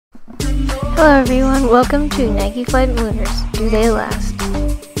Hello everyone, welcome to Nike Flyknit Lunars. Do they last?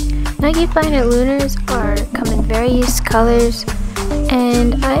 Nike Flyknit Lunars are come in various colors,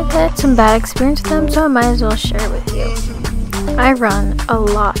 and I've had some bad experience with them, so I might as well share it with you. I run a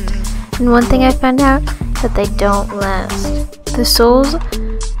lot, and one thing I found out is that they don't last. The soles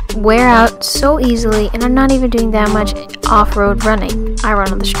wear out so easily, and I'm not even doing that much off-road running. I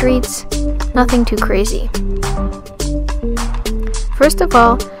run on the streets, nothing too crazy. First of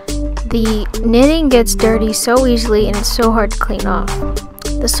all, the knitting gets dirty so easily and it's so hard to clean off.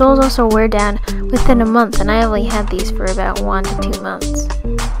 The soles also wear down within a month, and I only had these for about 1 to 2 months.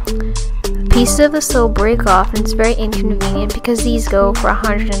 Pieces of the sole break off, and it's very inconvenient because these go for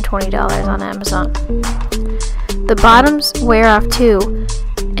 $120 on Amazon. The bottoms wear off too,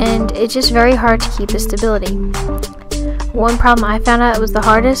 and it's just very hard to keep the stability. One problem I found out was the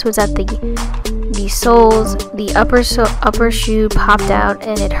hardest was that the soles, the upper shoe popped out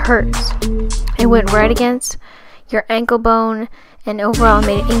and it hurts. It went right against your ankle bone and overall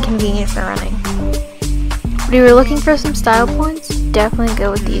made it inconvenient for running. If you were looking for some style points, definitely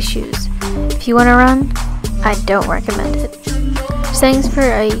go with these shoes. If you want to run, I don't recommend it. Thanks for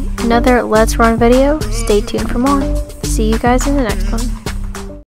another Let's Run video. Stay tuned for more. See you guys in the next one.